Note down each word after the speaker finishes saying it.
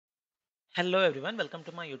Hello everyone, welcome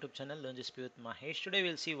to my YouTube channel Learn GCP with Mahesh. Today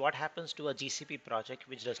we'll see what happens to a GCP project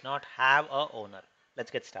which does not have a owner.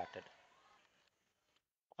 Let's get started.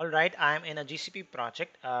 Alright, I am in a GCP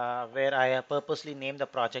project where I have purposely named the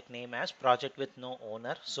project name as project with no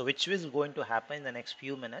owner. So which is going to happen in the next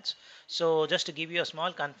few minutes. So just to give you a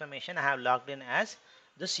small confirmation, I have logged in as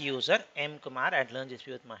this user mkumar at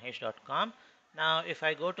learngcpwithmahesh.com. Now if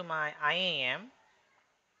I go to my IAM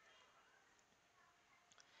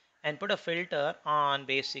and put a filter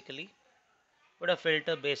basically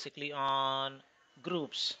on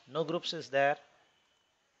groups. No groups is there.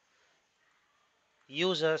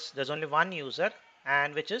 Users, there's only one user,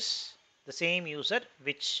 and which is the same user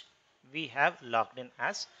which we have logged in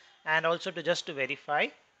as. And also to verify,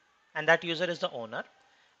 and that user is the owner.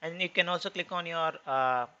 And you can also click on your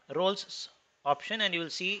roles option and you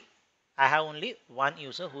will see I have only one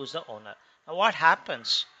user who's the owner. Now what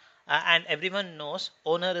happens, and everyone knows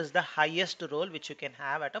owner is the highest role which you can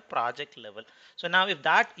have at a project level. So now if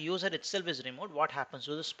that user itself is removed, what happens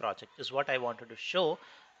to this project is what I wanted to show.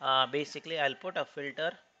 Basically I'll put a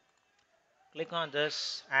filter, click on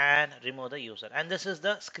this and remove the user, and this is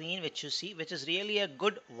the screen which you see, which is really a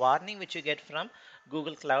good warning which you get from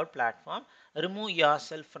Google Cloud Platform. Remove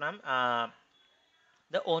yourself from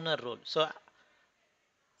the owner role. So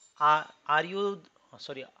are you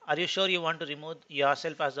sorry, are you sure you want to remove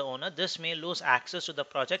yourself as the owner? This may lose access to the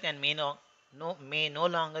project and may no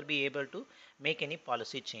longer be able to make any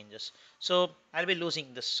policy changes. So I'll be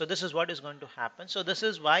losing this. So this is what is going to happen. So this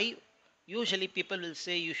is why usually people will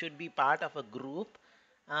say you should be part of a group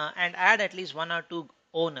and add at least one or two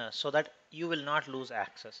owners so that you will not lose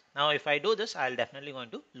access. Now if I do this, I'll definitely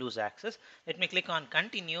going to lose access. Let me click on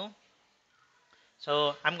continue.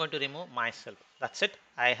 So I'm going to remove myself. That's it.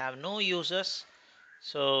 I have no users,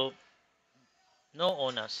 so no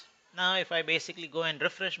owners. Now if I basically go and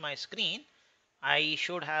refresh my screen, I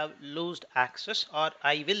should have lost access, or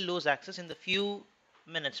I will lose access in the few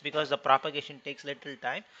minutes because the propagation takes little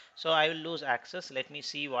time. So I will lose access. Let me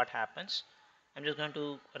see what happens. I'm just going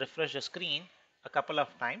to refresh the screen a couple of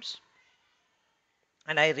times,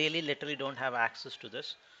 and I really literally don't have access to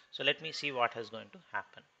this. So let me see what is going to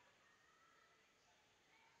happen.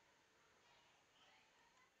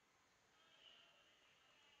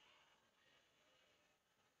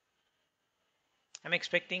 I'm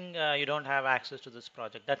expecting you don't have access to this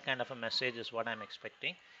project. That kind of a message is what I'm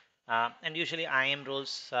expecting. And usually IAM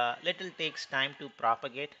roles little takes time to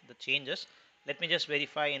propagate the changes. Let me just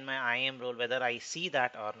verify in my IAM role whether I see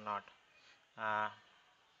that or not. Uh,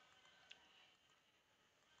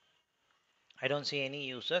 I don't see any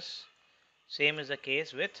users. Same is the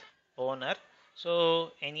case with owner.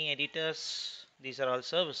 So any editors, these are all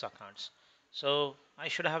service accounts. So I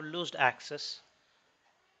should have lost access.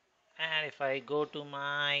 And if I go to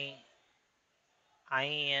my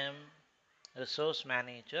IAM resource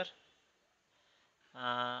manager,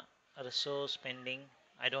 uh, resource pending,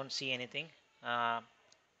 I don't see anything, uh,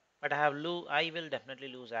 but I will definitely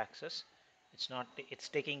lose access. It's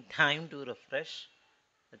taking time to refresh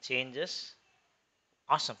the changes.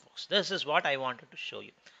 Awesome folks, this is what I wanted to show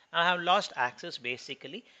you. I have lost access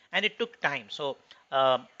basically, and it took time. So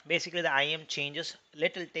basically the IAM changes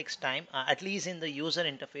little takes time, at least in the user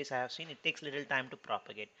interface I have seen it takes little time to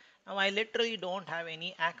propagate. Now I literally don't have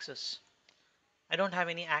any access. I don't have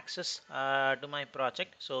any access to my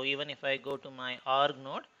project. So even if I go to my org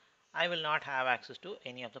node, I will not have access to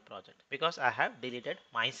any of the project because I have deleted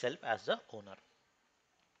myself as the owner.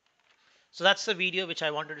 So that's the video which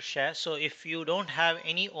I wanted to share. So if you don't have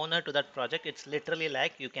any owner to that project, it's literally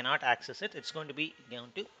like you cannot access it. It's going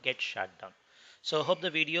to get shut down. So hope the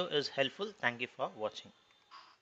video is helpful. Thank you for watching.